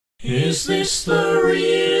Is this the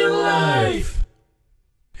real life?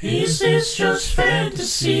 Is this just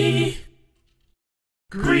fantasy?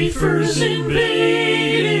 Griefers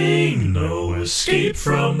invading, no escape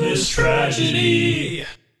from this tragedy.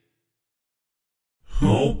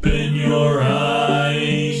 Open your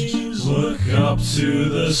eyes, look up to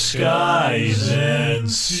the skies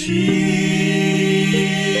and see.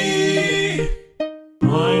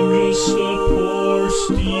 I'm just a poor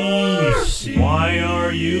Steve. Why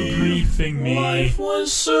are you griefing me? Life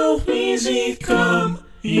was so easy come,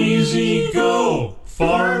 easy go.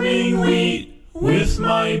 Farming wheat with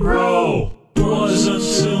my bro. Was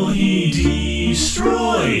until he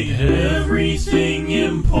destroyed everything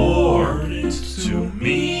important to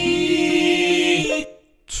me.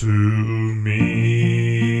 To me.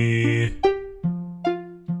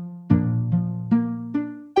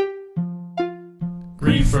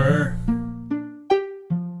 Griefer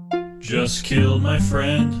just killed my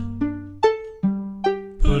friend.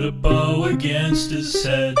 Put a bow against his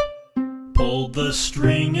head. Pulled the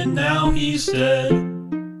string and now he's dead.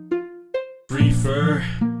 Griefer,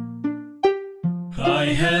 I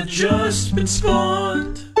had just been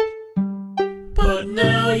spawned, but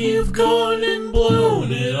now you've gone and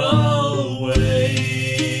blown it all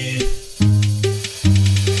away.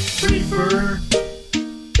 Griefer,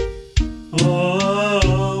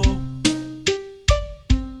 oh,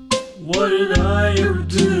 what did I ever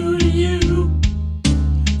do to you?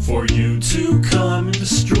 For you to come and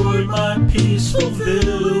destroy my peaceful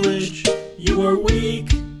village. You are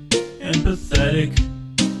weak and pathetic.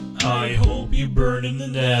 I hope you burn in the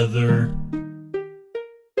nether.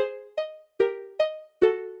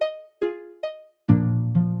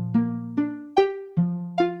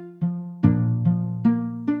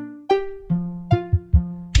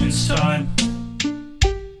 It's time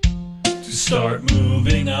to start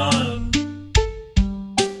moving on.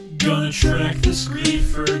 Gonna track this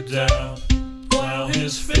griefer down, plow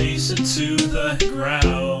his face into the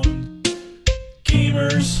ground.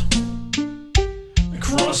 Gamers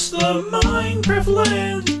across the Minecraft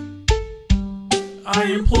land, I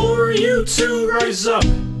implore you to rise up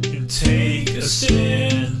and take a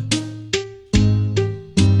stand.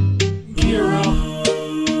 Hero,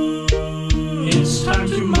 it's time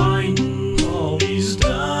to mine all these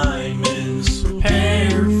diamonds.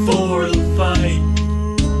 Prepare for the fight.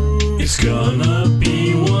 It's gonna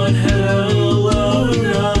be one hell of a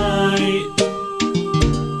night.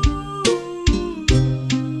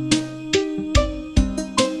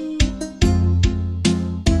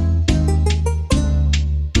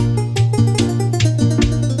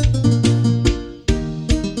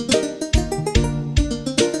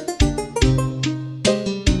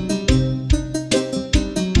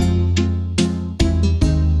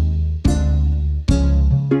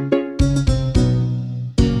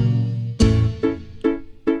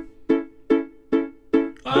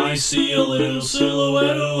 I see a little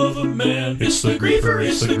silhouette of a man. It's the griefer,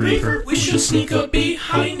 it's the griefer. We should sneak up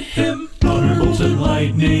behind him. Thunderbolt and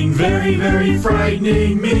lightning, very, very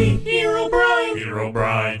frightening me. Herobrine,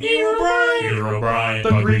 Herobrine, Herobrine, Herobrine. The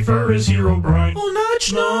griefer is Herobrine. Oh,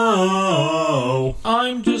 nudge, no.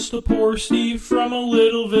 I'm just a poor Steve from a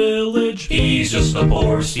little village. He's just a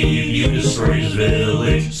poor Steve, you destroyed his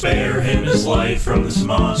village. Spare him his life from this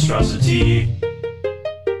monstrosity.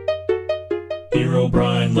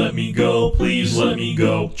 Herobrine, let me go, please let me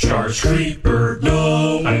go. Charge creeper,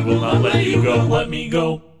 no, I will not let you go, let me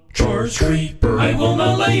go. Charge creeper, I will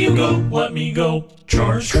not let you go, let me go.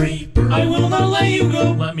 Charge creeper, I will not let you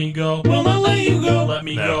go, let me go. Will not let you go, let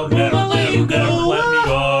me go. Will not let you go, let me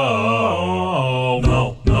go.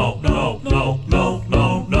 No, no, no, no, no,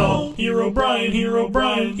 no, no. Herobrine,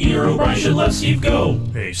 Herobrine, Herobrine should let Steve go.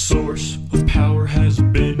 A source of power has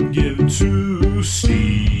been given to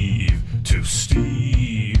Steve. To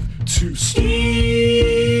Steve, to Steve.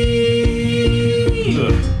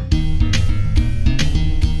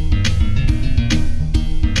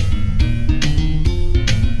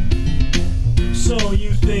 So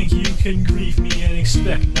you think you can grief me and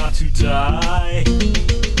expect not to die?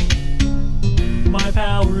 My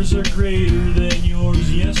powers are greater than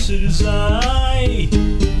yours, yes it is I.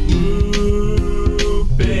 Ooh,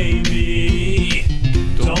 baby,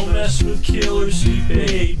 don't mess with Killer Sweet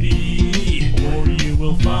Baby. Or you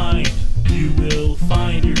will find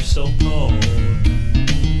yourself home.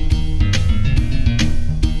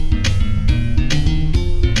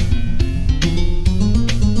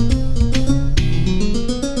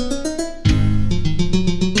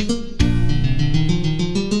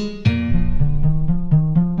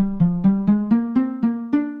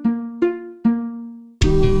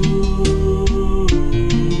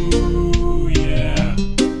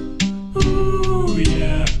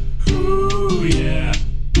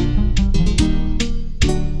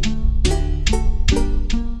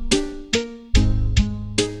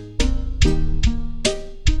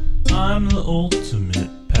 I'm the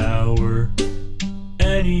ultimate power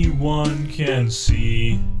anyone can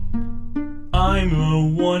see. I'm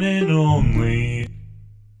the one and only,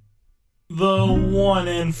 the one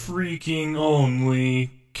and freaking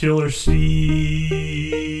only Killer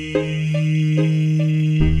Steve.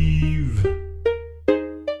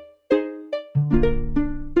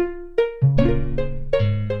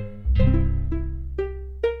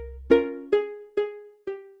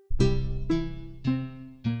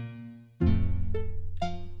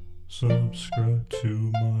 Subscribe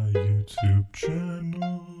to my YouTube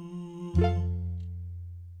channel.